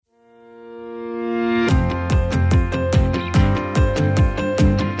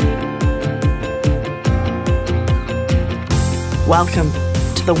Welcome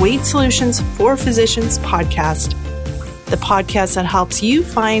to the Weight Solutions for Physicians podcast, the podcast that helps you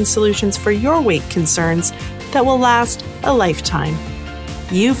find solutions for your weight concerns that will last a lifetime.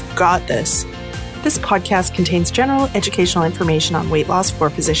 You've got this. This podcast contains general educational information on weight loss for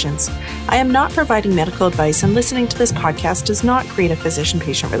physicians. I am not providing medical advice, and listening to this podcast does not create a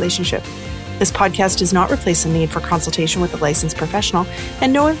physician-patient relationship. This podcast does not replace the need for consultation with a licensed professional,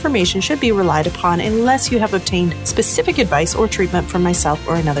 and no information should be relied upon unless you have obtained specific advice or treatment from myself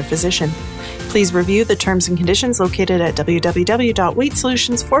or another physician. Please review the terms and conditions located at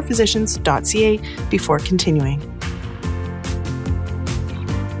www.weightsolutionsforphysicians.ca before continuing.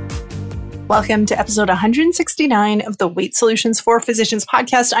 Welcome to episode 169 of the Weight Solutions for Physicians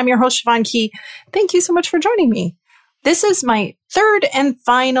podcast. I'm your host, Siobhan Key. Thank you so much for joining me. This is my third and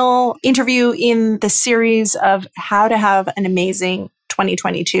final interview in the series of how to have an amazing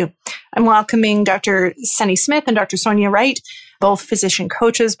 2022. I'm welcoming Dr. Sunny Smith and Dr. Sonia Wright, both physician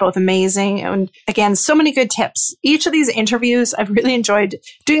coaches, both amazing. And again, so many good tips. Each of these interviews, I've really enjoyed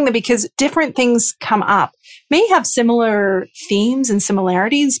doing them because different things come up. May have similar themes and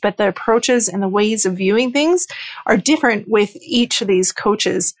similarities, but the approaches and the ways of viewing things are different with each of these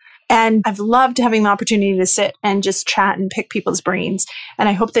coaches. And I've loved having the opportunity to sit and just chat and pick people's brains. And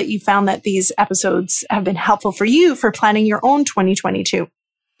I hope that you found that these episodes have been helpful for you for planning your own 2022.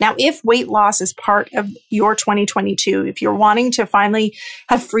 Now, if weight loss is part of your 2022, if you're wanting to finally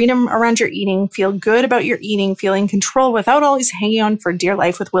have freedom around your eating, feel good about your eating, feel in control without always hanging on for dear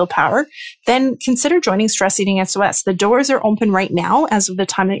life with willpower, then consider joining Stress Eating SOS. The doors are open right now as of the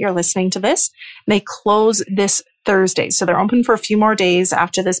time that you're listening to this. They close this Thursday. So they're open for a few more days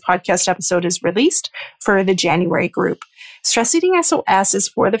after this podcast episode is released for the January group. Stress Eating SOS is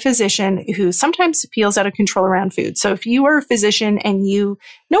for the physician who sometimes feels out of control around food. So if you are a physician and you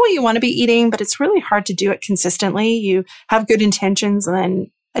know what you want to be eating, but it's really hard to do it consistently, you have good intentions and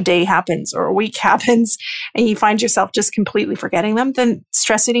then a day happens or a week happens and you find yourself just completely forgetting them, then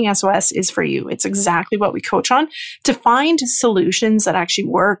Stress Eating SOS is for you. It's exactly what we coach on to find solutions that actually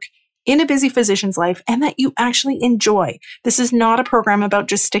work in a busy physician's life and that you actually enjoy. This is not a program about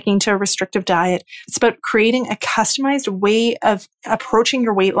just sticking to a restrictive diet. It's about creating a customized way of approaching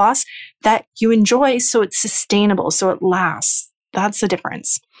your weight loss that you enjoy so it's sustainable, so it lasts. That's the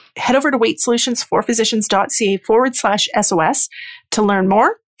difference. Head over to weightsolutionsforphysicians.ca/SOS to learn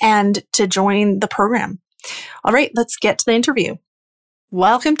more and to join the program. All right, let's get to the interview.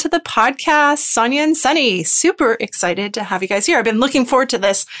 Welcome to the podcast, Sonia and Sunny. Super excited to have you guys here. I've been looking forward to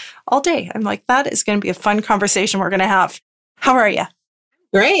this all day. I'm like, that is going to be a fun conversation we're going to have. How are you?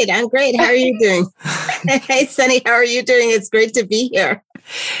 Great. I'm great. How are you doing? Hey, Sunny, how are you doing? It's great to be here.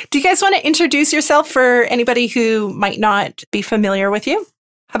 Do you guys want to introduce yourself for anybody who might not be familiar with you?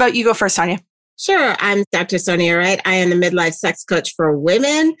 How about you go first, Sonia? Sure. I'm Dr. Sonia Wright. I am a midlife sex coach for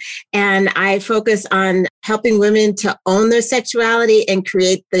women, and I focus on helping women to own their sexuality and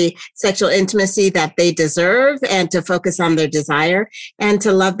create the sexual intimacy that they deserve, and to focus on their desire and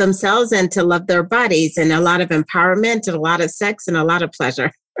to love themselves and to love their bodies, and a lot of empowerment and a lot of sex and a lot of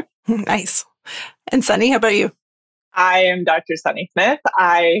pleasure. Nice. And Sunny, how about you? I am Dr. Sunny Smith.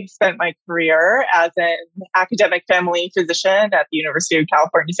 I spent my career as an academic family physician at the University of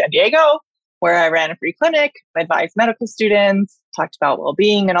California, San Diego, where I ran a free clinic, advised medical students, talked about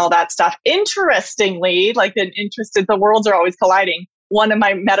well-being and all that stuff. Interestingly, the worlds are always colliding. One of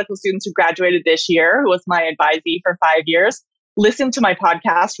my medical students who graduated this year, who was my advisee for 5 years, listened to my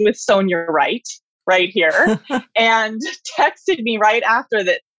podcast with Sonia Wright right here and texted me right after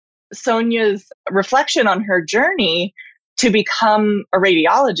that Sonia's reflection on her journey to become a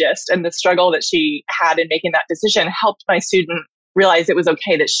radiologist and the struggle that she had in making that decision helped my student realized it was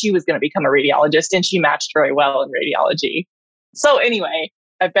okay that she was going to become a radiologist, and she matched very well in radiology. So anyway,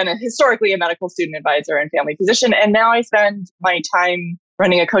 I've been historically a medical student advisor and family physician, and now I spend my time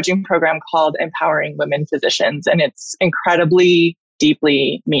running a coaching program called Empowering Women Physicians, and it's incredibly,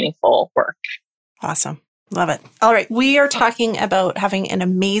 deeply meaningful work. Awesome. Love it. All right. We are talking about having an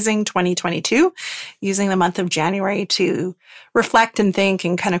amazing 2022, using the month of January to reflect and think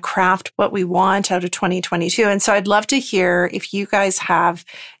and kind of craft what we want out of 2022. And so I'd love to hear if you guys have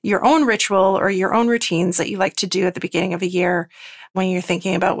your own ritual or your own routines that you like to do at the beginning of a year when you're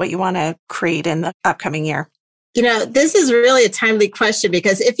thinking about what you want to create in the upcoming year. You know, this is really a timely question,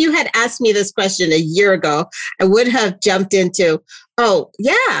 because if you had asked me this question a year ago, I would have jumped into, oh,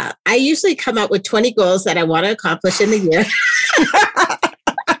 yeah, I usually come up with 20 goals that I want to accomplish in the year.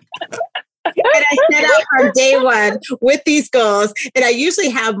 And I set out from day one with these goals. And I usually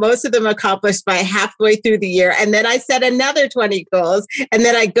have most of them accomplished by halfway through the year. And then I set another 20 goals and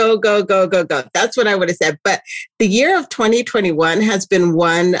then I go. That's what I would have said. But the year of 2021 has been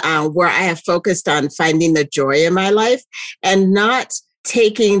one where I have focused on finding the joy in my life and not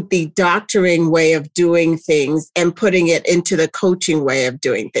taking the doctoring way of doing things and putting it into the coaching way of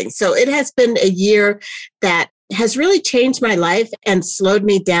doing things. So it has been a year that has really changed my life and slowed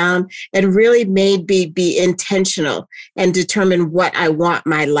me down and really made me be intentional and determine what I want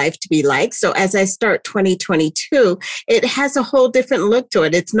my life to be like. So as I start 2022, it has a whole different look to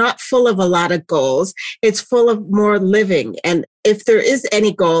it. It's not full of a lot of goals. It's full of more living. And if there is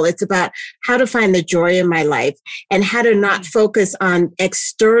any goal, it's about how to find the joy in my life and how to not focus on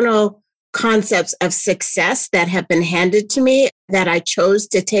external concepts of success that have been handed to me that I chose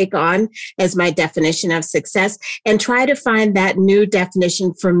to take on as my definition of success and try to find that new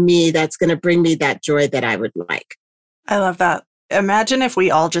definition for me that's going to bring me that joy that I would like. I love that. Imagine if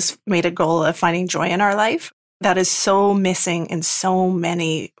we all just made a goal of finding joy in our life. That is so missing in so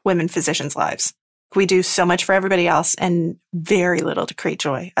many women physicians' lives. We do so much for everybody else and very little to create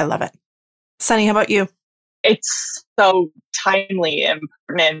joy. I love it. Sunny, how about you? It's so timely and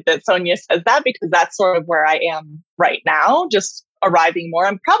pertinent that Sonia says that because that's sort of where I am right now, just arriving more.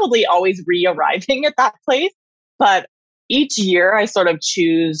 I'm probably always re-arriving at that place, but each year I sort of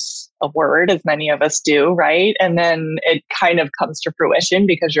choose a word, as many of us do, right? And then it kind of comes to fruition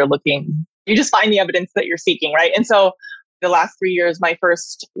because you just find the evidence that you're seeking, right? And so the last 3 years, my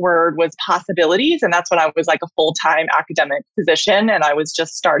first word was possibilities. And that's when I was like a full-time academic physician. And I was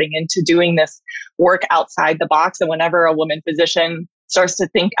just starting into doing this work outside the box. And whenever a woman physician starts to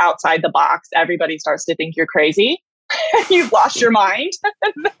think outside the box, everybody starts to think you're crazy. You've lost your mind.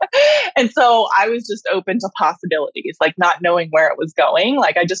 And so I was just open to possibilities, like not knowing where it was going.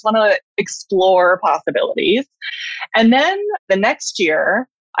 Like I just want to explore possibilities. And then the next year,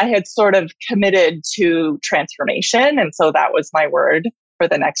 I had sort of committed to transformation. And so that was my word for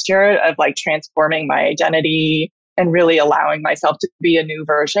the next year of like transforming my identity and really allowing myself to be a new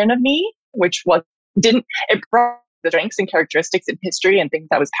version of me, which it brought the strengths and characteristics and history and things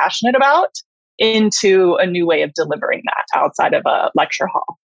I was passionate about into a new way of delivering that outside of a lecture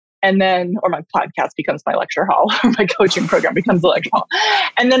hall. And then, or my podcast becomes my lecture hall, or my coaching program becomes the lecture hall.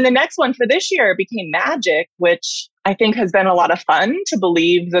 And then the next one for this year became magic, which I think has been a lot of fun to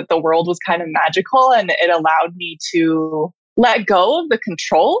believe that the world was kind of magical. And it allowed me to let go of the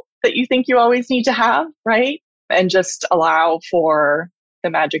control that you think you always need to have, right? And just allow for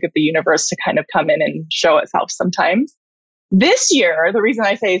the magic of the universe to kind of come in and show itself sometimes. This year, the reason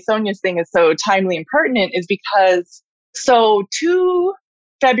I say Sonia's thing is so timely and pertinent is because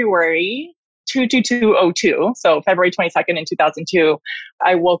February 2/22/02, so February 22nd in 2002,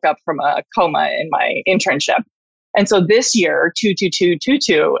 I woke up from a coma in my internship. And so this year,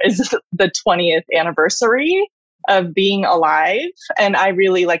 2/22/22 is the 20th anniversary of being alive. And I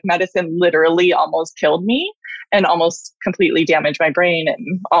really medicine literally almost killed me and almost completely damaged my brain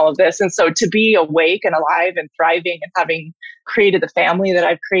and all of this. And so to be awake and alive and thriving and having created the family that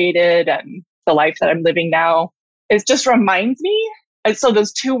I've created and the life that I'm living now, it just reminds me. And so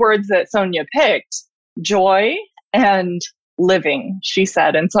those two words that Sonia picked, joy and living, she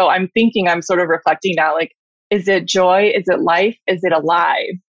said. And so I'm sort of reflecting now, is it joy? Is it life? Is it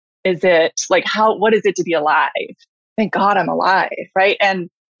alive? Is it what is it to be alive? Thank God I'm alive, right? And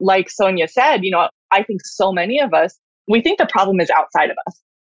like Sonia said, I think so many of us, we think the problem is outside of us.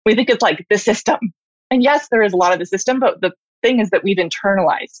 We think it's like the system. And yes, there is a lot of the system, but the thing is that we've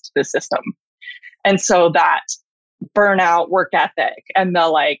internalized the system. And so that burnout work ethic and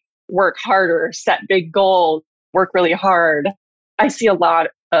the work harder, set big goals, work really hard. I see a lot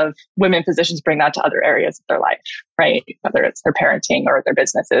of women physicians bring that to other areas of their life, right? Whether it's their parenting or their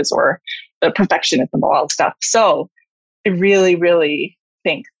businesses or the perfectionism, all stuff. So I really, really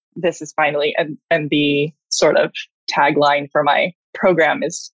think this is finally, and the sort of tagline for my program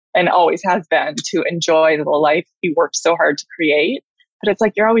is, and always has been, to enjoy the life you worked so hard to create. But it's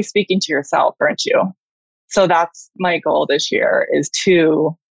you're always speaking to yourself, aren't you? So that's my goal this year, is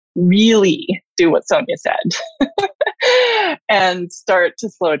to really do what Sonia said and start to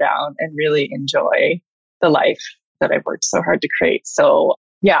slow down and really enjoy the life that I've worked so hard to create. So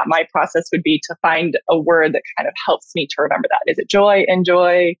yeah, my process would be to find a word that kind of helps me to remember that. Is it joy,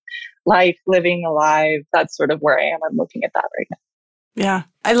 enjoy, life, living, alive? That's sort of where I am. I'm looking at that right now. Yeah,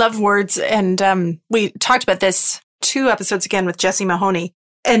 I love words. And we talked about this 2 episodes again with Jessie Mahoney.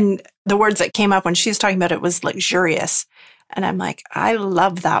 And the words that came up when she was talking about it was luxurious. And I'm I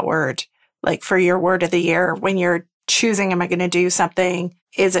love that word. For your word of the year, when you're choosing, am I going to do something?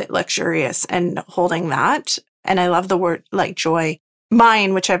 Is it luxurious? And holding that. And I love the word like joy.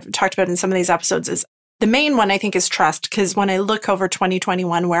 Mine, which I've talked about in some of these episodes, is the main one I think is trust. Because when I look over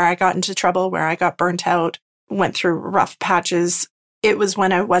 2021, where I got into trouble, where I got burnt out, went through rough patches, it was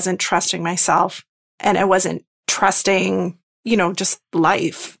when I wasn't trusting myself and I wasn't trusting, just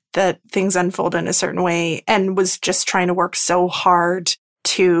life, that things unfold in a certain way, and was just trying to work so hard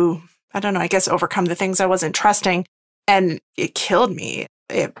to, I guess, overcome the things I wasn't trusting. And it killed me.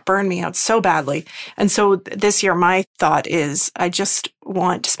 It burned me out so badly. And so this year, my thought is I just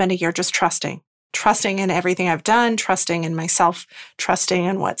want to spend a year just trusting in everything I've done, trusting in myself, trusting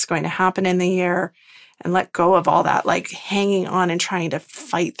in what's going to happen in the year, and let go of all that, like hanging on and trying to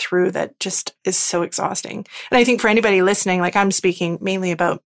fight through that just is so exhausting. And I think for anybody listening, like I'm speaking mainly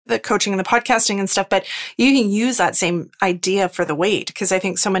about the coaching and the podcasting and stuff, but you can use that same idea for the weight, because I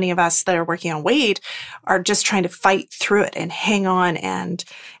think so many of us that are working on weight are just trying to fight through it and hang on. And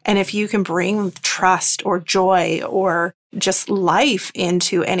if you can bring trust or joy or just life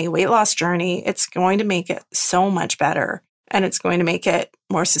into any weight loss journey, it's going to make it so much better, and it's going to make it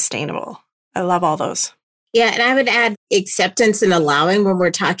more sustainable. I love all those. Yeah. And I would add acceptance and allowing when we're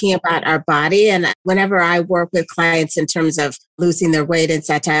talking about our body. And whenever I work with clients in terms of losing their weight and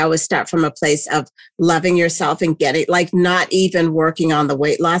such, I always start from a place of loving yourself and getting, like, not even working on the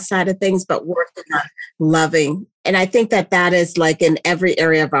weight loss side of things, but working on loving. And I think that is like in every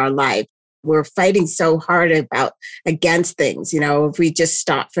area of our life. We're fighting so hard against things. If we just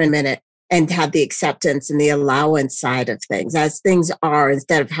stop for a minute and have the acceptance and the allowance side of things as things are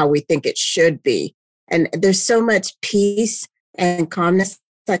instead of how we think it should be. And there's so much peace and calmness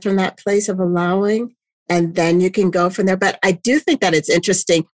from that place of allowing, and then you can go from there. But I do think that it's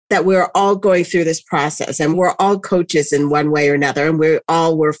interesting that we're all going through this process, and we're all coaches in one way or another. And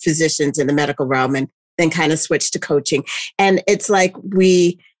we're physicians in the medical realm, and then kind of switched to coaching. And it's like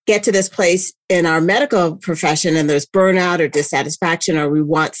we get to this place in our medical profession and there's burnout or dissatisfaction, or we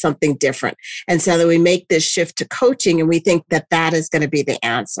want something different. And so then we make this shift to coaching, and we think that is going to be the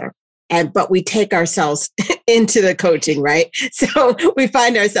answer. But we take ourselves into the coaching, right? So we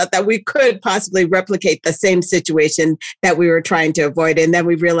find ourselves that we could possibly replicate the same situation that we were trying to avoid. And then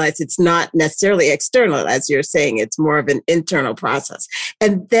we realize it's not necessarily external, as you're saying, it's more of an internal process.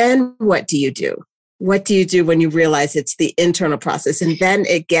 And then what do you do? What do you do when you realize it's the internal process? And then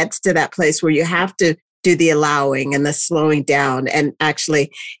it gets to that place where you have to do the allowing and the slowing down. And actually,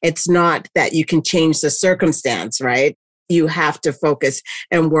 it's not that you can change the circumstance, right? You have to focus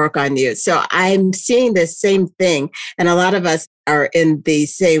and work on you. So I'm seeing the same thing. And a lot of us are in the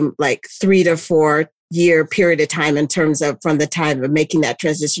same 3 to 4 year period of time in terms of from the time of making that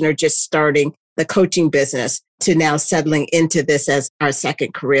transition or just starting the coaching business to now settling into this as our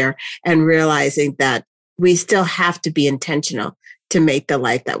second career and realizing that we still have to be intentional to make the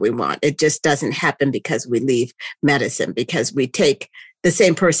life that we want. It just doesn't happen because we leave medicine, because we take the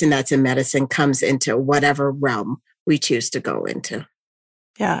same person that's in medicine comes into whatever realm we choose to go into.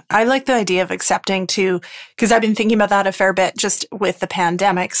 Yeah, I like the idea of accepting too, because I've been thinking about that a fair bit just with the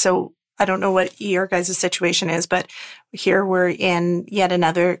pandemic. So I don't know what your guys' situation is, but here we're in yet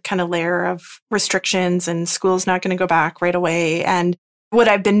another kind of layer of restrictions, and school's not going to go back right away. And what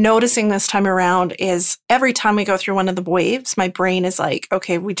I've been noticing this time around is every time we go through one of the waves, my brain is like,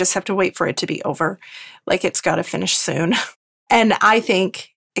 okay, we just have to wait for it to be over. Like, it's got to finish soon. And I think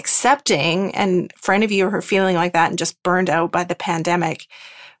accepting, and for any of you who are feeling like that and just burned out by the pandemic,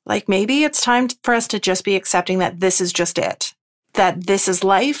 like maybe it's time for us to just be accepting that this is just it, that this is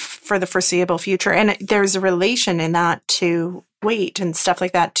life for the foreseeable future. And there's a relation in that to weight and stuff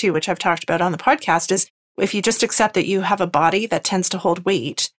like that too, which I've talked about on the podcast, is if you just accept that you have a body that tends to hold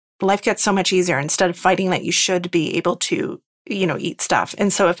weight, life gets so much easier instead of fighting that you should be able to eat stuff.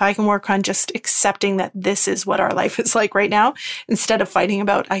 And so if I can work on just accepting that this is what our life is like right now, instead of fighting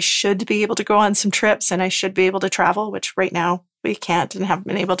about, I should be able to go on some trips and I should be able to travel, which right now we can't and haven't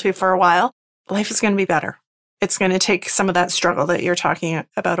been able to for a while, life is going to be better. It's going to take some of that struggle that you're talking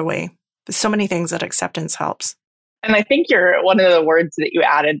about away. There's so many things that acceptance helps. And I think one of the words that you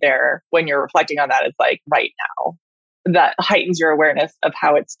added there when you're reflecting on that is like right now. That heightens your awareness of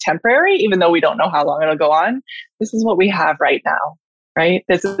how it's temporary, even though we don't know how long it'll go on. This is what we have right now, right?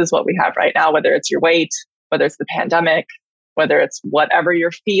 This is what we have right now, whether it's your weight, whether it's the pandemic, whether it's whatever your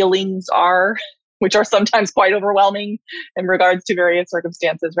feelings are, which are sometimes quite overwhelming in regards to various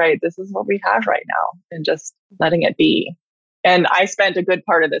circumstances, right? This is what we have right now, and just letting it be. And I spent a good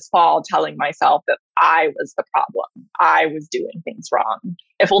part of this fall telling myself that I was the problem. I was doing things wrong.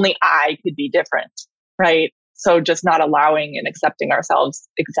 If only I could be different, right? So just not allowing and accepting ourselves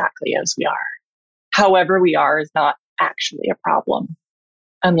exactly as we are. however we are is not actually a problem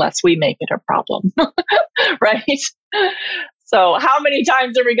unless we make it a problem, right? So how many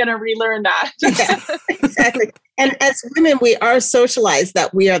times are we going to relearn that? Yeah, exactly. And as women, we are socialized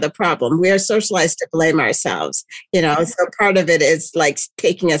that we are the problem. We are socialized to blame ourselves, so part of it is like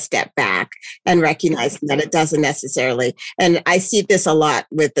taking a step back and recognizing that it doesn't necessarily. And I see this a lot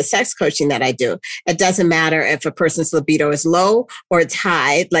with the sex coaching that I do. It doesn't matter if a person's libido is low or it's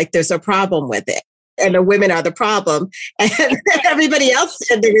high, like there's a problem with it. And the women are the problem, and everybody else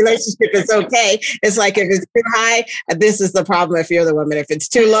in the relationship is okay. It's like if it's too high, this is the problem. If you're the woman, if it's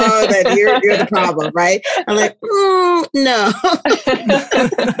too low, then you're the problem, right? I'm like, no.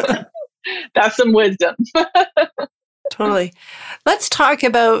 That's some wisdom. Totally. Let's talk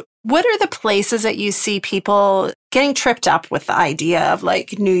about what are the places that you see people getting tripped up with the idea of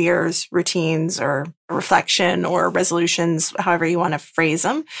like New Year's routines or reflection or resolutions, however you want to phrase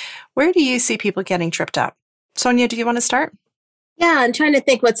them. Where do you see people getting tripped up? Sonia, do you want to start? Yeah, I'm trying to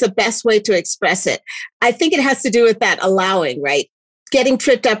think what's the best way to express it. I think it has to do with that allowing, right? Getting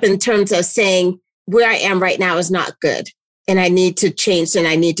tripped up in terms of saying where I am right now is not good and I need to change and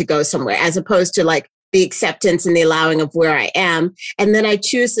I need to go somewhere, as opposed to like the acceptance and the allowing of where I am. And then I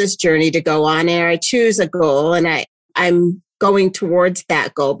choose this journey to go on, and I choose a goal, and I'm going towards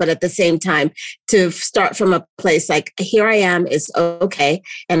that goal. But at the same time, to start from a place like, here I am is okay.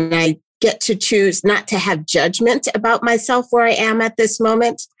 And I get to choose not to have judgment about myself where I am at this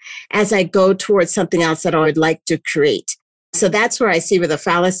moment as I go towards something else that I would like to create. So that's where I see where the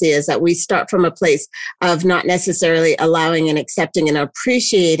fallacy is, that we start from a place of not necessarily allowing and accepting and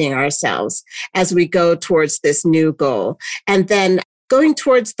appreciating ourselves as we go towards this new goal. And then going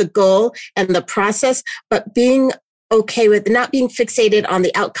towards the goal and the process, but being okay with not being fixated on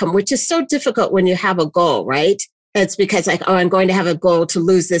the outcome, which is so difficult when you have a goal, right? It's because like, I'm going to have a goal to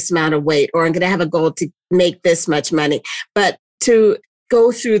lose this amount of weight, or I'm going to have a goal to make this much money. But to go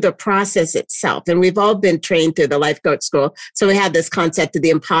through the process itself. And we've all been trained through the life coach school. So we had this concept of the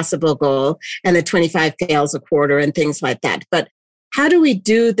impossible goal and the 25 fails a quarter and things like that. But how do we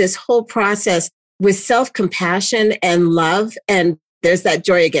do this whole process with self-compassion and love? And there's that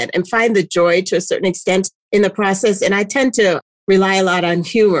joy again, and find the joy to a certain extent in the process. And I tend to rely a lot on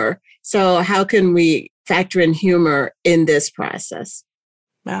humor. So how can we factor in humor in this process?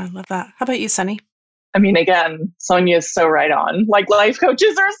 Yeah, I love that. How about you, Sunny? I mean, again, Sonia's so right on. Like, life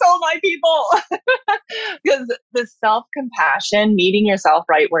coaches are so my people. Because the self-compassion, meeting yourself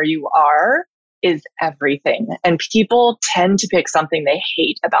right where you are, is everything. And people tend to pick something they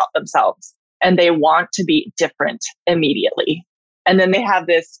hate about themselves, and they want to be different immediately. And then they have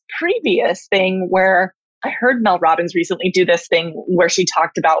this previous thing where I heard Mel Robbins recently do this thing where she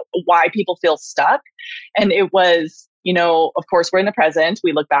talked about why people feel stuck. And it was, of course, we're in the present.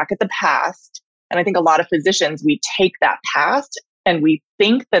 We look back at the past. And I think a lot of physicians, we take that past and we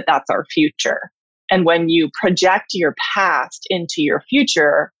think that that's our future. And when you project your past into your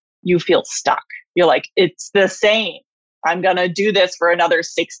future, you feel stuck. You're like, it's the same. I'm going to do this for another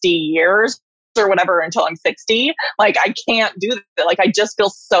 60 years or whatever until I'm 60. Like, I can't do that. Like, I just feel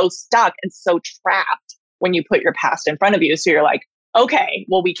so stuck and so trapped when you put your past in front of you. So you're like, okay,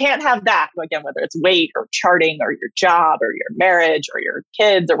 well, we can't have that. Again, whether it's weight or charting or your job or your marriage or your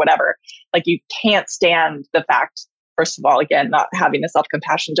kids or whatever, like, you can't stand the fact, first of all, again, not having the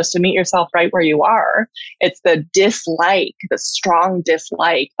self-compassion just to meet yourself right where you are. It's the dislike, the strong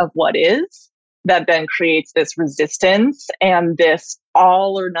dislike of what is, that then creates this resistance and this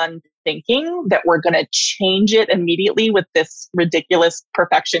all or none thinking that we're going to change it immediately with this ridiculous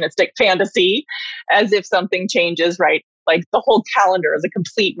perfectionistic fantasy, as if something changes, right? Like, the whole calendar is a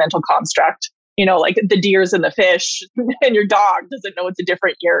complete mental construct. Like the deers and the fish and your dog doesn't know it's a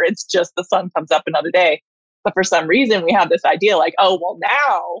different year. It's just the sun comes up another day. But for some reason, we have this idea like, oh, well,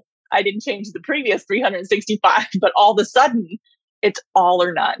 now I didn't change the previous 365, but all of a sudden it's all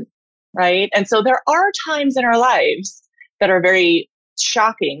or none, right? And so there are times in our lives that are very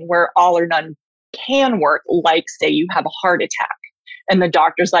shocking where all or none can work. Like, say you have a heart attack and the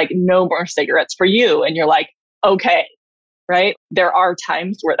doctor's like, no more cigarettes for you. And you're like, okay. Right? There are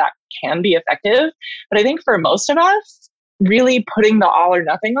times where that can be effective. But I think for most of us, really putting the all or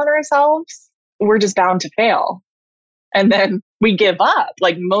nothing on ourselves, we're just bound to fail. And then we give up.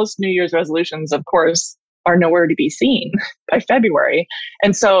 Like, most New Year's resolutions, of course, are nowhere to be seen by February.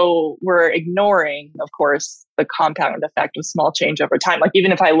 And so we're ignoring, of course, the compound effect of small change over time. Like,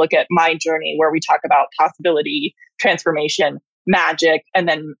 even if I look at my journey where we talk about possibility, transformation, magic, and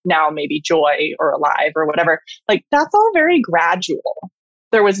then now maybe joy or alive or whatever, like, that's all very gradual.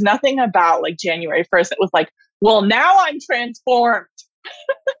 There was nothing about like January 1st that was like, well, now I'm transformed.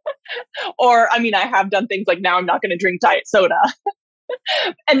 Or, I mean, I have done things like now I'm not going to drink diet soda.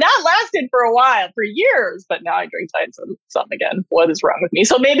 And that lasted for a while, for years, but now I drink diet soda again. What is wrong with me?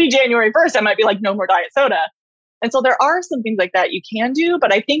 So maybe January 1st, I might be like, no more diet soda. And so there are some things like that you can do,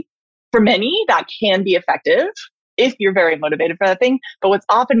 but I think for many that can be effective if you're very motivated for that thing. But what's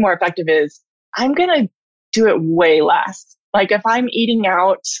often more effective is I'm going to do it way less. Like if I'm eating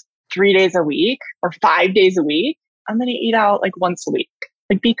out 3 days a week or 5 days a week, I'm going to eat out like once a week.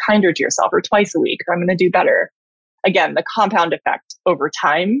 Like be kinder to yourself, or twice a week, or I'm going to do better. Again, the compound effect over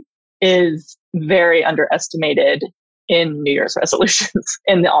time is very underestimated in New Year's resolutions,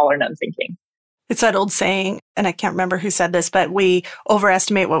 in the all or none thinking. It's that old saying, and I can't remember who said this, but we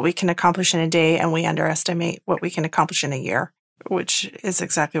overestimate what we can accomplish in a day and we underestimate what we can accomplish in a year, which is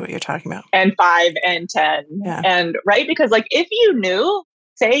exactly what you're talking about. And 5 and 10. Yeah. And right, because like if you knew,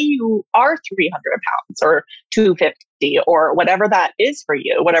 say you are 300 pounds or 250 or whatever that is for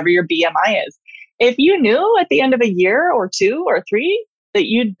you, whatever your BMI is, if you knew at the end of a year or 2 or 3 that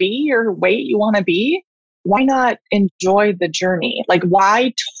you'd be your weight you want to be, why not enjoy the journey? Like,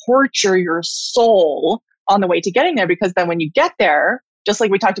 why torture your soul on the way to getting there? Because then when you get there, just like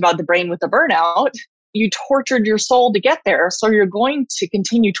we talked about the brain with the burnout, you tortured your soul to get there. So you're going to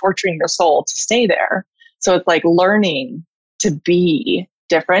continue torturing your soul to stay there. So it's like learning to be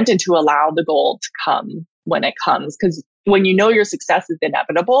different and to allow the goal to come when it comes. Because when you know your success is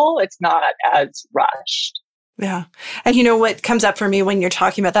inevitable, it's not as rushed. Yeah. And you know what comes up for me when you're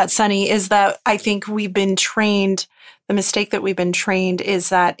talking about that, Sunny, is that I think we've been trained, the mistake that we've been trained is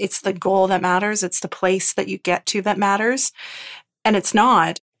that it's the goal that matters. It's the place that you get to that matters. And it's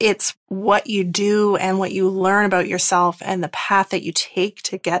not. It's what you do and what you learn about yourself and the path that you take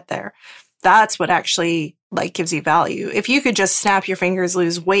to get there. That's what actually like gives you value. If you could just snap your fingers,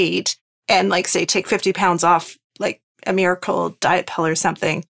 lose weight and like say, take 50 pounds off, like a miracle diet pill or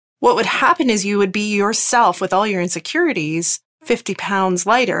something, what would happen is you would be yourself with all your insecurities, 50 pounds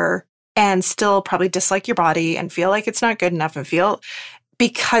lighter, and still probably dislike your body and feel like it's not good enough and feel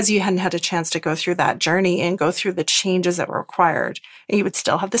because you hadn't had a chance to go through that journey and go through the changes that were required. And you would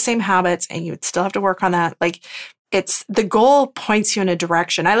still have the same habits and you would still have to work on that. Like it's the goal points you in a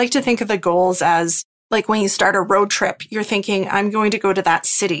direction. I like to think of the goals as like when you start a road trip, you're thinking, I'm going to go to that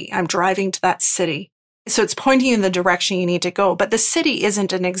city. I'm driving to that city. So it's pointing you in the direction you need to go. But the city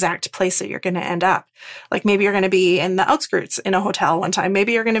isn't an exact place that you're going to end up. Like maybe you're going to be in the outskirts in a hotel one time.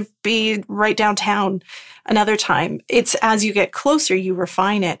 Maybe you're going to be right downtown another time. It's as you get closer, you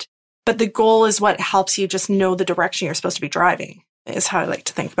refine it. But the goal is what helps you just know the direction you're supposed to be driving, is how I like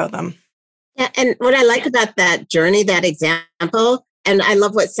to think about them. Yeah, and what I like about that journey, that example, and I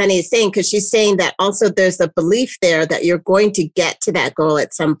love what Sunny is saying, because she's saying that also there's a belief there that you're going to get to that goal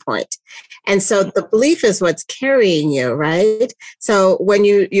at some point. And so the belief is what's carrying you, right? So when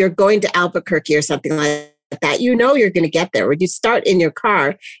you're going to Albuquerque or something like that, you know you're going to get there. When you start in your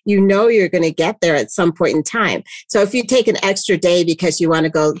car, you know you're going to get there at some point in time. So if you take an extra day because you want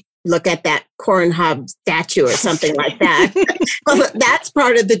to go look at that corn hub statue or something like that, well, that's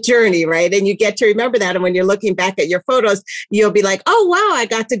part of the journey, right? And you get to remember that. And when you're looking back at your photos, you'll be like, oh, wow, I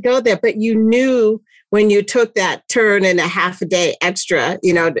got to go there. But you knew when you took that turn and a half a day extra,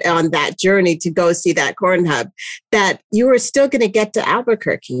 on that journey to go see that corn hub, that you were still going to get to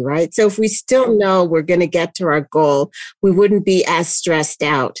Albuquerque, right? So if we still know we're going to get to our goal, we wouldn't be as stressed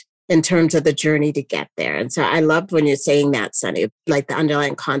out in terms of the journey to get there. And so I loved when you're saying that, Sunny, like the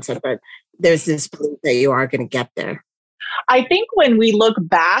underlying concept, but there's this belief that you are going to get there. I think when we look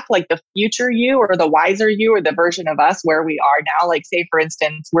back, like the future you or the wiser you or the version of us where we are now, like say, for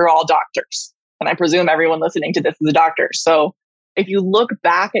instance, we're all doctors. And I presume everyone listening to this is a doctor. So if you look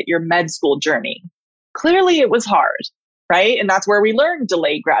back at your med school journey, clearly it was hard, right? And that's where we learn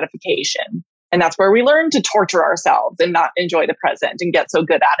delayed gratification. And that's where we learn to torture ourselves and not enjoy the present and get so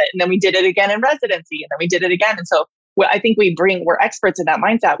good at it. And then we did it again in residency, and then we did it again. And so I think we're experts in that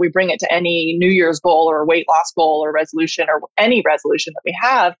mindset. We bring it to any New Year's goal or weight loss goal or resolution or any resolution that we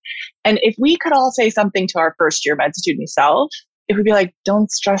have. And if we could all say something to our first year med student self, it would be like, don't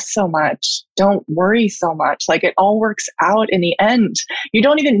stress so much. Don't worry so much. Like it all works out in the end. You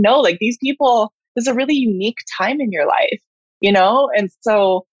don't even know, like these people, this is a really unique time in your life, And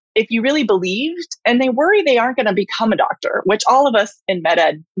so if you really believed, and they worry they aren't going to become a doctor, which all of us in med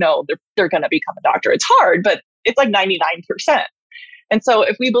ed know they're going to become a doctor. It's hard, but it's like 99%. And so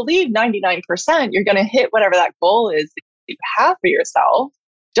if we believe 99%, you're going to hit whatever that goal is that you have for yourself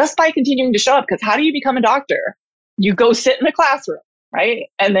just by continuing to show up. Because how do you become a doctor? You go sit in a classroom, right?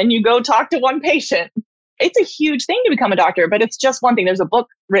 And then you go talk to one patient. It's a huge thing to become a doctor, but it's just one thing. There's a book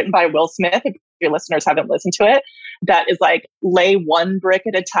written by Will Smith, if your listeners haven't listened to it, that is like, lay one brick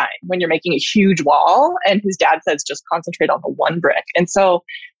at a time when you're making a huge wall. And his dad says, just concentrate on the one brick. And so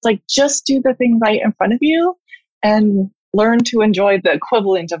it's like, just do the thing right in front of you and learn to enjoy the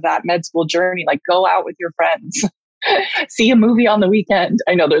equivalent of that med school journey. Like, go out with your friends, see a movie on the weekend.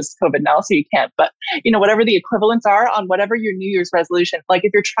 I know there's COVID now, so you can't, but whatever the equivalents are on whatever your New Year's resolution, like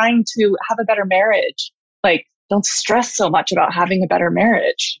if you're trying to have a better marriage, like don't stress so much about having a better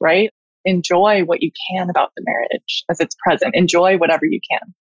marriage, right? Enjoy what you can about the marriage as it's present. Enjoy whatever you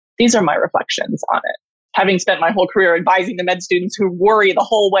can. These are my reflections on it. Having spent my whole career advising the med students who worry the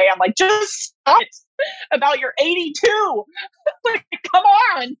whole way, I'm like, just stop it about your 82. Like, come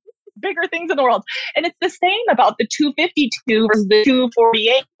on. Bigger things in the world. And it's the same about the 252 versus the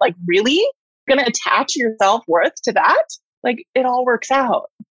 248. Like, really? You're going to attach your self-worth to that? Like, it all works out.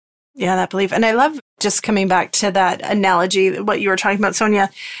 Yeah, that belief. And I love just coming back to that analogy, what you were talking about, Sonia.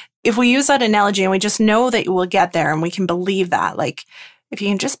 If we use that analogy and we just know that we'll get there and we can believe that, like, if you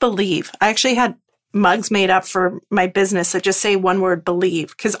can just believe. I actually had mugs made up for my business that just say one word, believe,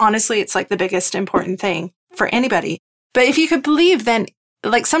 because honestly, it's like the biggest important thing for anybody. But if you could believe, then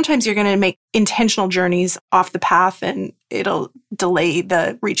like sometimes you're going to make intentional journeys off the path and it'll delay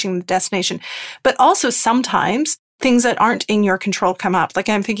the reaching the destination. But also sometimes things that aren't in your control come up. Like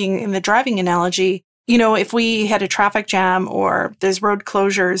I'm thinking in the driving analogy, if we had a traffic jam or there's road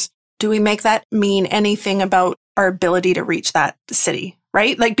closures, do we make that mean anything about our ability to reach that city?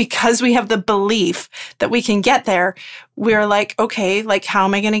 Right? Like, because we have the belief that we can get there, we're like, okay, like, how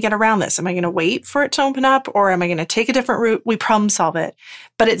am I going to get around this? Am I going to wait for it to open up or am I going to take a different route? We problem solve it.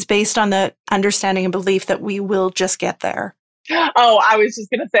 But it's based on the understanding and belief that we will just get there. Oh, I was just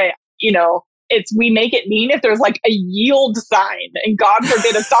going to say, we make it mean if there's like a yield sign and God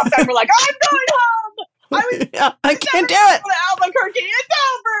forbid a stop sign, we're like, I'm going home. I can't do it. Albuquerque, it's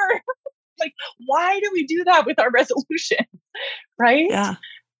over. Like, why do we do that with our resolution? Right? Yeah.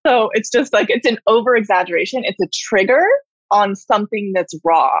 So it's just like, it's an over exaggeration. It's a trigger on something that's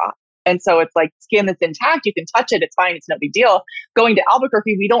raw. And so it's like skin that's intact. You can touch it. It's fine. It's no big deal. Going to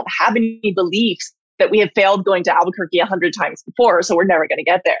Albuquerque, we don't have any beliefs that we have failed going to Albuquerque 100 times before. So we're never going to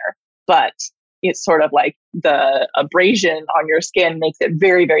get there. But it's sort of like the abrasion on your skin makes it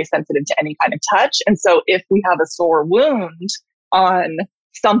very, very sensitive to any kind of touch. And so if we have a sore wound on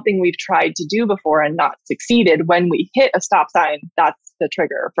something we've tried to do before and not succeeded, when we hit a stop sign, that's the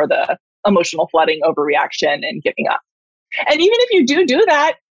trigger for the emotional flooding, overreaction, and giving up. And even if you do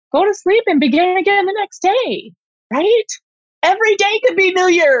that, go to sleep and begin again the next day, right? Every day could be New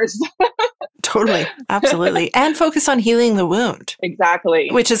Year's. Totally. Absolutely. And focus on healing the wound. Exactly.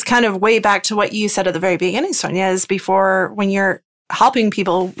 Which is kind of way back to what you said at the very beginning, Sonia, is before, when you're helping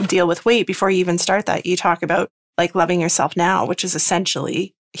people deal with weight, before you even start that, you talk about like loving yourself now, which is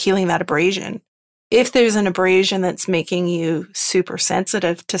essentially healing that abrasion. If there's an abrasion that's making you super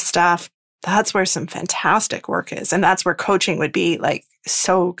sensitive to stuff, that's where some fantastic work is. And that's where coaching would be like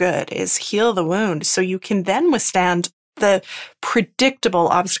so good, is heal the wound so you can then withstand the predictable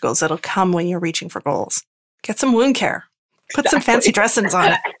obstacles that'll come when you're reaching for goals. Get some wound care. Put some fancy dressings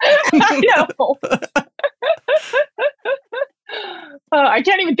on it. I know. I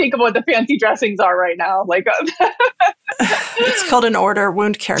can't even think of what the fancy dressings are right now. Like, it's called an order,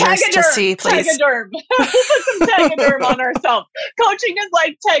 wound care nurse to see, please. Tegaderm. We'll put some Tegaderm on ourselves. Coaching is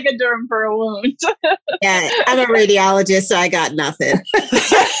like Tegaderm for a wound. Yeah, I'm a radiologist, so I got nothing.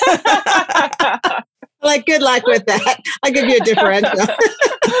 Like, good luck with that. I'll give you a differential.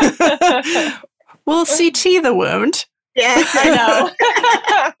 We'll CT the wound. Yeah, I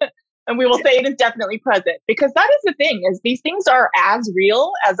know. And we will say it is definitely present, because that is the thing, is these things are as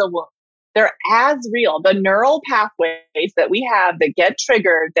real as a wound. They're as real. The neural pathways that we have that get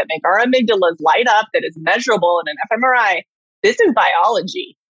triggered, that make our amygdalas light up, that is measurable in an fMRI, this is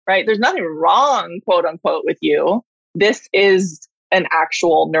biology, right? There's nothing wrong, quote unquote, with you. This is an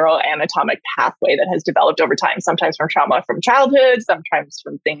actual neuroanatomic pathway that has developed over time, sometimes from trauma from childhood, sometimes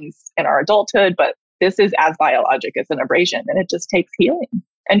from things in our adulthood, but this is as biologic as an abrasion, and it just takes healing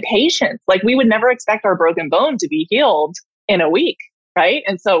and patience. Like, we would never expect our broken bone to be healed in a week, right?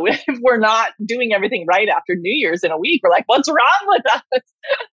 And so if we're not doing everything right after New Year's in a week, we're like, what's wrong with us?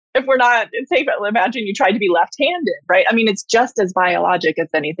 If we're not, say, imagine you tried to be left-handed, right? I mean, it's just as biologic as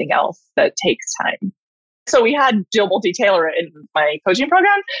anything else that takes time. So we had Jill Bolte Taylor in my coaching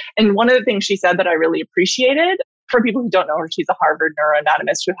program. And one of the things she said that I really appreciated, for people who don't know her, she's a Harvard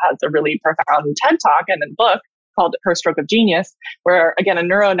neuroanatomist who has a really profound TED Talk and a book called Her Stroke of Genius, where, again, a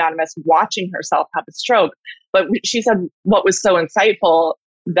neuroanatomist watching herself have a stroke. But she said what was so insightful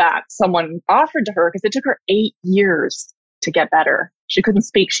that someone offered to her, because it took her 8 years to get better. She couldn't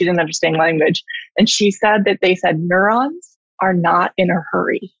speak. She didn't understand language. And she said that they said neurons are not in a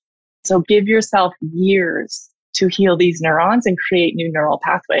hurry. So give yourself years to heal these neurons and create new neural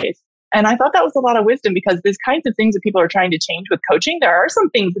pathways. And I thought that was a lot of wisdom, because these kinds of things that people are trying to change with coaching, there are some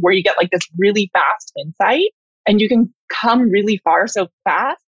things where you get like this really fast insight and you can come really far so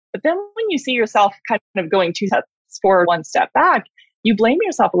fast. But then when you see yourself kind of going 2 steps forward, 1 step back, you blame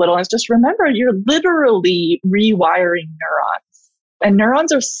yourself a little. And it's just remember, you're literally rewiring neurons, and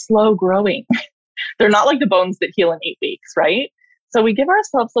neurons are slow growing. They're not like the bones that heal in 8 weeks, right? So we give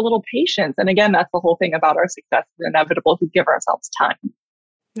ourselves a little patience. And again, that's the whole thing about our success is inevitable. We give ourselves time.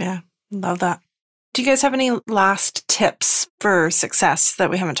 Yeah, love that. Do you guys have any last tips for success that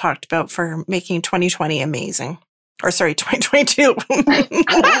we haven't talked about for making 2020 amazing? Or sorry, 2022.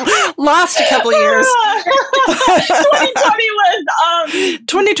 Lost a couple of years. 2020 was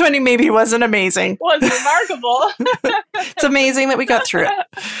 2020 maybe wasn't amazing. Was remarkable. It's amazing that we got through it.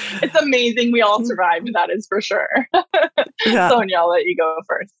 It's amazing we all survived, that is for sure. Yeah. Sonia, I'll let you go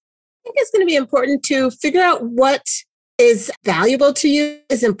first. I think it's going to be important to figure out what is valuable to you,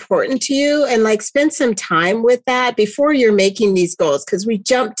 is important to you, and like spend some time with that before you're making these goals. Because we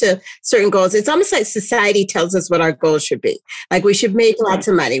jump to certain goals. It's almost like society tells us what our goals should be. Like we should make lots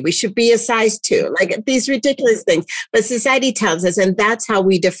of money. We should be a size 2, like these ridiculous things. But society tells us, and that's how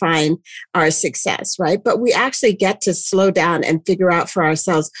we define our success, right? But we actually get to slow down and figure out for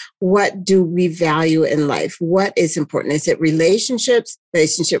ourselves, what do we value in life? What is important? Is it relationships?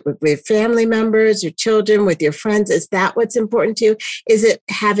 Relationship with family members, your children, with your friends? Is that what's important to you? Is it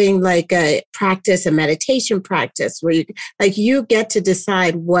having like a practice, a meditation practice where you get to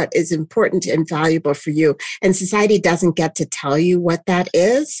decide what is important and valuable for you? And society doesn't get to tell you what that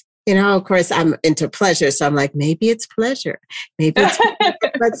is. You know, of course, I'm into pleasure. So I'm like, maybe it's pleasure. Maybe it's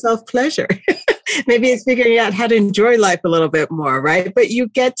about self-pleasure. Maybe it's figuring out how to enjoy life a little bit more, right? But you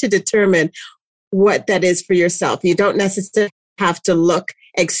get to determine what that is for yourself. You don't necessarily have to look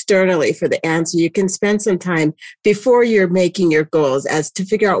externally for the answer. You can spend some time before you're making your goals as to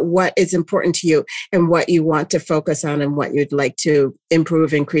figure out what is important to you and what you want to focus on and what you'd like to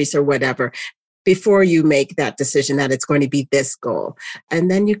improve, increase, or whatever, before you make that decision that it's going to be this goal.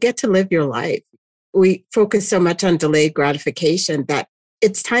 And then you get to live your life. We focus so much on delayed gratification that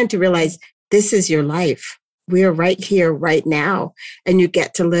it's time to realize this is your life. We are right here, right now, and you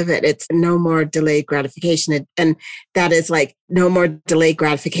get to live it. It's no more delayed gratification. And that is like no more delayed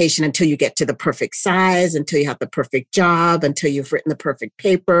gratification until you get to the perfect size, until you have the perfect job, until you've written the perfect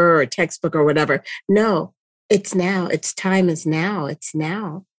paper or textbook or whatever. No, it's now. It's time is now. It's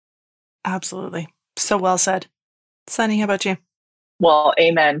now. Absolutely. So well said. Sunny, how about you? Well,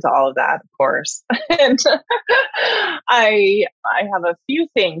 amen to all of that, of course. And I have a few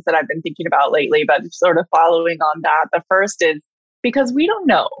things that I've been thinking about lately, but sort of following on that. The first is because we don't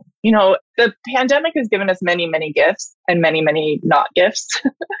know. You know, the pandemic has given us many, many gifts and many, many not gifts.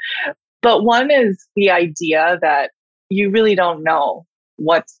 But one is the idea that you really don't know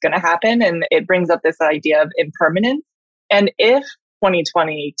what's going to happen. And it brings up this idea of impermanence. And if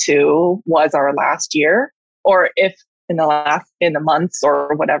 2022 was our last year, or if in the months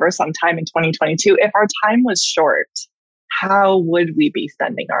or whatever, sometime in 2022, if our time was short, how would we be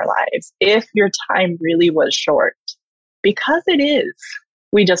spending our lives? If your time really was short, because it is,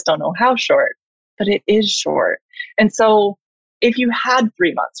 we just don't know how short, but it is short. And so if you had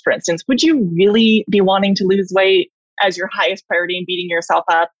 3 months, for instance, would you really be wanting to lose weight as your highest priority and beating yourself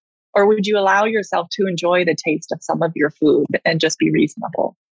up? Or would you allow yourself to enjoy the taste of some of your food and just be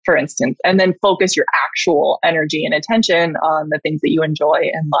reasonable, for instance, and then focus your actual energy and attention on the things that you enjoy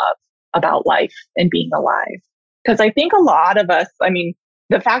and love about life and being alive? Because I think a lot of us, I mean,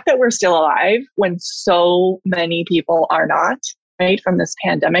 the fact that we're still alive when so many people are not, right, from this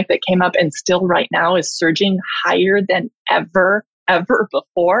pandemic that came up and still right now is surging higher than ever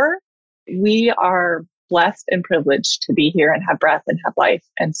before, we are blessed and privileged to be here and have breath and have life.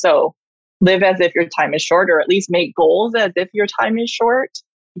 And so live as if your time is short, or at least make goals as if your time is short.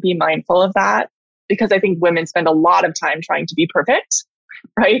 Be mindful of that, because I think women spend a lot of time trying to be perfect,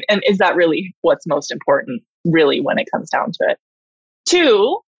 right? And is that really what's most important, really, when it comes down to it?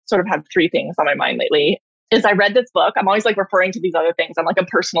 2, sort of have 3 things on my mind lately, is I read this book. I'm always like referring to these other things. I'm like a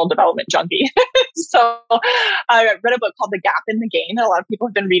personal development junkie. So I read a book called The Gap and the Gain that a lot of people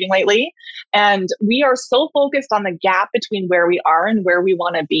have been reading lately. And we are so focused on the gap between where we are and where we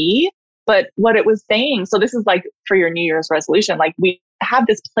want to be. But what it was saying, so this is like for your New Year's resolution, like we have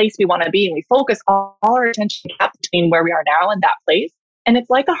this place we want to be and we focus all our attention gap between where we are now and that place. And it's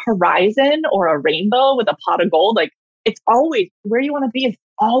like a horizon or a rainbow with a pot of gold. Like it's always where you want to be is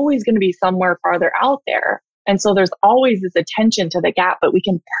always going to be somewhere farther out there. And so there's always this attention to the gap, but we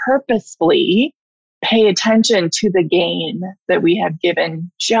can purposefully pay attention to the gain that we have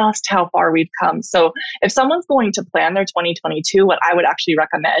given, just how far we've come. So if someone's going to plan their 2022, what I would actually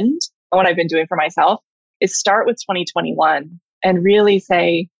recommend, and what I've been doing for myself, is start with 2021 and really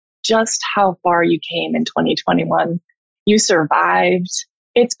say just how far you came in 2021. You survived.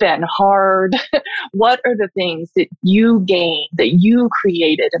 It's been hard. What are the things that you gained, that you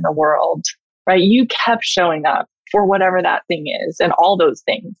created in the world, right? You kept showing up for whatever that thing is, and all those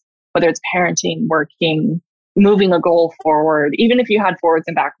things, whether it's parenting, working, moving a goal forward, even if you had forwards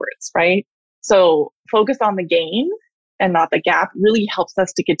and backwards, right? So focus on the gain and not the gap really helps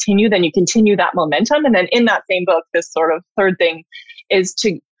us to continue. Then you continue that momentum. And then in that same book, this sort of third thing is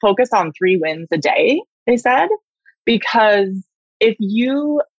to focus on 3 wins a day, they said, because if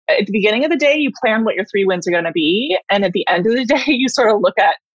you, at the beginning of the day, you plan what your 3 wins are going to be. And at the end of the day, you sort of look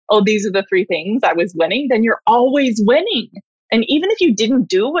at, oh, these are the 3 things I was winning, then you're always winning. And even if you didn't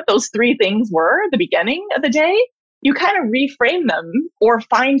do what those 3 things were at the beginning of the day, you kind of reframe them or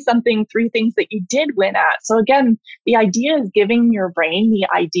find something, 3 things that you did win at. So again, the idea is giving your brain the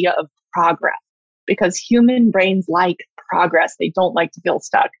idea of progress, because human brains like progress. They don't like to feel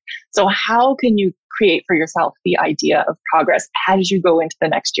stuck. So how can you create for yourself the idea of progress as you go into the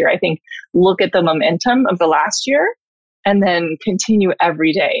next year? I think look at the momentum of the last year and then continue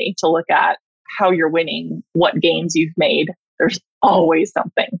every day to look at how you're winning, what gains you've made. There's always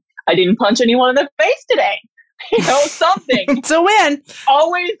something. I didn't punch anyone in the face today. Something. It's a win.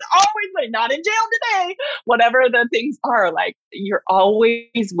 Always win. Not in jail today. Whatever the things are, like, you're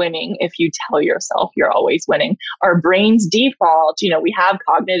always winning if you tell yourself you're always winning. Our brain's default, we have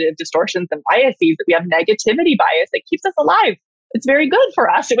cognitive distortions and biases. We have negativity bias that keeps us alive. It's very good for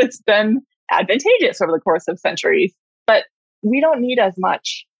us. It's been advantageous over the course of centuries, but we don't need as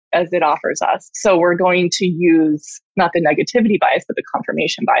much as it offers us. So we're going to use not the negativity bias, but the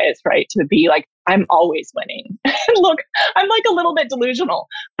confirmation bias, right? To be like, I'm always winning. Look, I'm like a little bit delusional,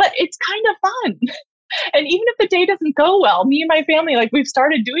 but it's kind of fun. And even if the day doesn't go well, me and my family, like, we've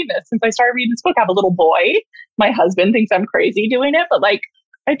started doing this since I started reading this book. I have a little boy. My husband thinks I'm crazy doing it, but like,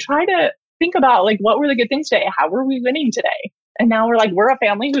 I try to think about like, what were the good things today? How were we winning today? And now we're a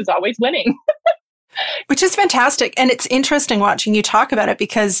family who's always winning. Which is fantastic. And it's interesting watching you talk about it,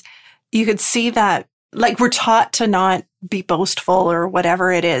 because you could see that, like, we're taught to not be boastful or whatever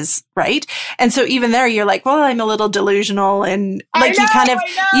it is, right? And so even there, you're like, well, I'm a little delusional. And like, you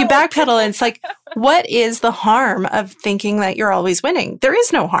backpedal, and it's like, what is the harm of thinking that you're always winning? There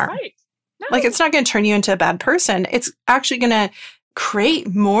is no harm. Right. No. Like, it's not going to turn you into a bad person. It's actually going to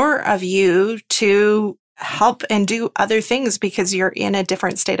create more of you to help and do other things, because you're in a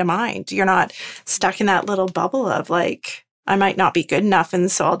different state of mind. You're not stuck in that little bubble of like, I might not be good enough,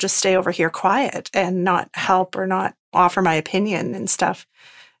 and so I'll just stay over here quiet and not help or not offer my opinion and stuff.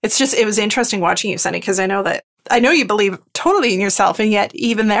 It was interesting watching you, Sunny, because I know you believe totally in yourself, and yet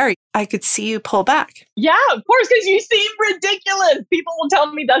even there, I could see you pull back. Yeah, of course, because you seem ridiculous. People will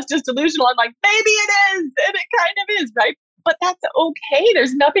tell me that's just delusional. I'm like, maybe it is, and it kind of is, right? But that's okay.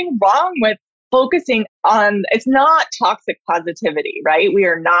 There's nothing wrong with focusing on, it's not toxic positivity, right? We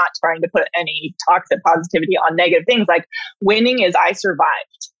are not trying to put any toxic positivity on negative things. Like, winning is I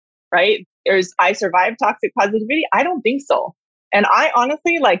survived, right? There's I survived toxic positivity. I don't think so. And I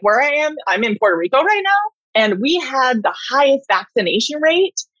honestly, like, where I am, I'm in Puerto Rico right now, and we had the highest vaccination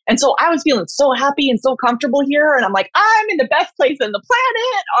rate. And so I was feeling so happy and so comfortable here. And I'm like, I'm in the best place on the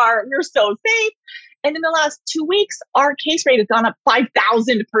planet. We're so safe. And in the last 2 weeks, our case rate has gone up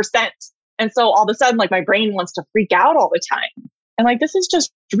 5,000%. And so all of a sudden, like, my brain wants to freak out all the time. And like, this is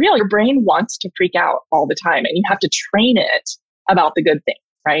just real. Your brain wants to freak out all the time, and you have to train it about the good things,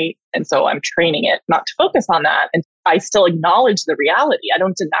 right? And so I'm training it not to focus on that. And I still acknowledge the reality. I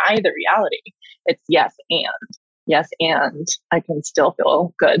don't deny the reality. It's yes, and I can still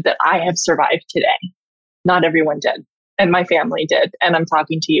feel good that I have survived today. Not everyone did. And my family did. And I'm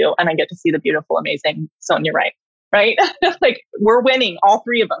talking to you, and I get to see the beautiful, amazing Sonia Wright, right? Like, we're winning, all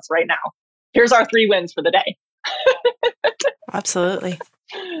 3 of us right now. Here's our 3 wins for the day. Absolutely.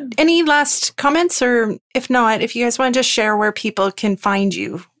 Any last comments? Or if not, if you guys want to just share where people can find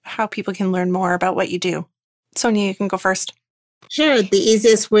you, how people can learn more about what you do. Sonia, you can go first. Sure. The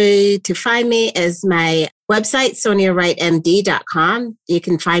easiest way to find me is my website, soniawrightmd.com. You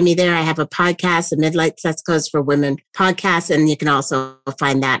can find me there. I have a podcast, the Midlife Sex Coach for Women podcast, and you can also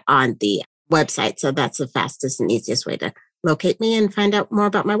find that on the website. So that's the fastest and easiest way to locate me and find out more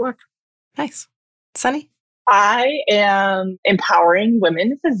about my work. Nice. Sunny? I am empowering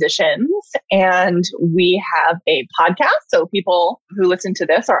women physicians, and we have a podcast. So people who listen to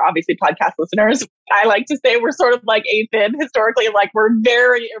this are obviously podcast listeners. I like to say we're sort of like AFib historically, like we're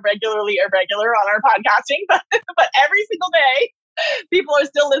very irregular on our podcasting, but every single day people are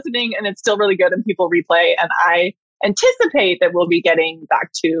still listening and it's still really good and people replay. And I anticipate that we'll be getting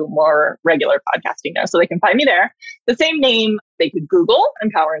back to more regular podcasting now. So they can find me there. The same name, they could Google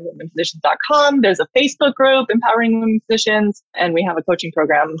empoweringwomenphysicians.com. There's a Facebook group, Empowering Women Physicians, and we have a coaching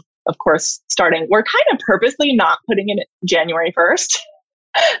program, of course, starting. We're kind of purposely not putting it January 1st.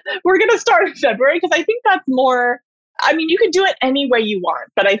 We're going to start in February because I think that's more, I mean, you can do it any way you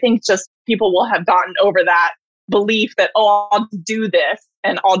want, but I think just people will have gotten over that belief that, oh, I'll do this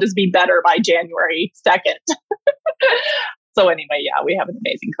and I'll just be better by January 2nd. So anyway, yeah, we have an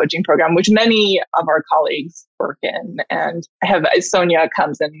amazing coaching program, which many of our colleagues work in, and Sonia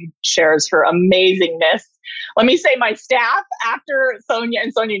comes and shares her amazingness. Let me say my staff after Sonia,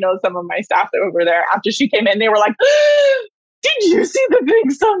 and Sonia knows some of my staff that were there, after she came in, they were like, did you see the thing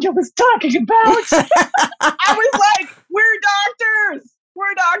Sonia was talking about? I was like, we're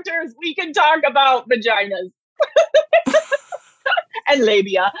doctors. We can talk about vaginas. And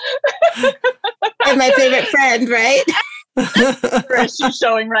labia. And my favorite friend, right? She's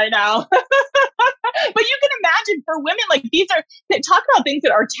showing right now. But you can imagine for women, like they talk about things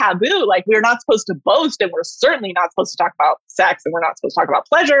that are taboo. Like we're not supposed to boast, and we're certainly not supposed to talk about sex, and we're not supposed to talk about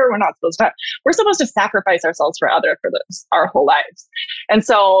pleasure. We're supposed to sacrifice ourselves for this our whole lives. And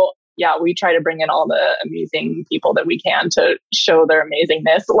so, yeah, we try to bring in all the amazing people that we can to show their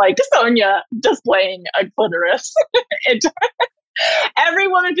amazingness, like Sonia displaying a clitoris. Every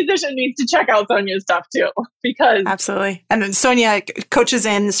woman physician needs to check out Sonia's stuff too, because absolutely. And then Sonia coaches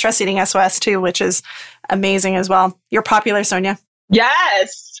in Stress Eating SOS too, which is amazing as well. You're popular, Sonia.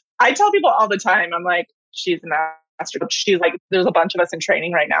 Yes. I tell people all the time, I'm like, she's a master coach. She's like, there's a bunch of us in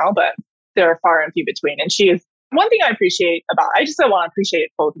training right now, but they're far and few between. And she is one thing I appreciate about, I want to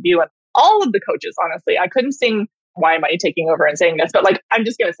appreciate both of you and all of the coaches, honestly. I couldn't sing, why am I taking over and saying this? But like, I'm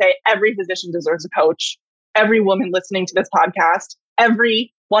just going to say every physician deserves a coach. Every woman listening to this podcast,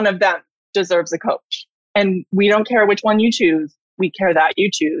 every one of them deserves a coach. And we don't care which one you choose. We care that you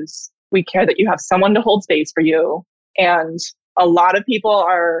choose. We care that you have someone to hold space for you. And a lot of people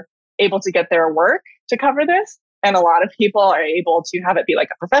are able to get their work to cover this. And a lot of people are able to have it be like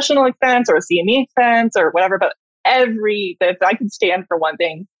a professional expense or a CME expense or whatever. But if I could stand for one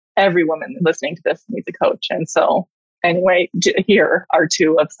thing, every woman listening to this needs a coach. And so anyway, here are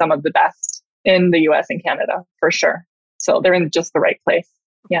two of some of the best in the US and Canada, for sure. So they're in just the right place.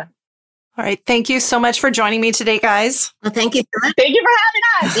 Yeah. All right. Thank you so much for joining me today, guys. Well, thank you so much. Thank you for having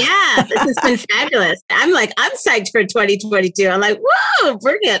us. Yeah, this has been fabulous. I'm psyched for 2022. I'm like, whoa,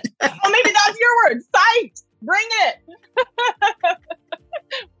 bring it. Well, maybe that's your word. Psyched. Bring it.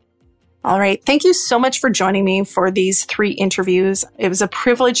 All right. Thank you so much for joining me for these 3 interviews. It was a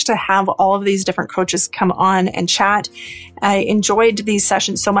privilege to have all of these different coaches come on and chat. I enjoyed these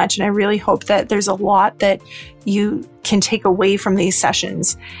sessions so much, and I really hope that there's a lot that you can take away from these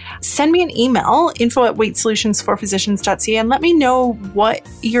sessions. Send me an email, info@weightsolutionsforphysicians.ca, and let me know what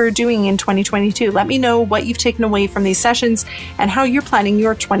you're doing in 2022. Let me know what you've taken away from these sessions and how you're planning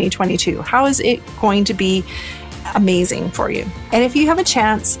your 2022. How is it going to be amazing for you? And if you have a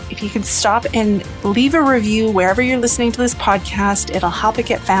chance, if you could stop and leave a review wherever you're listening to this podcast, it'll help it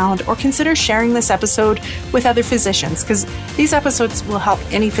get found, or consider sharing this episode with other physicians, because these episodes will help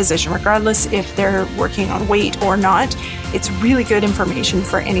any physician, regardless if they're working on weight or not. It's really good information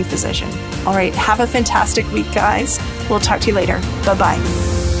for any physician. All right. Have a fantastic week, guys. We'll talk to you later.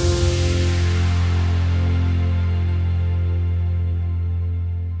 Bye-bye.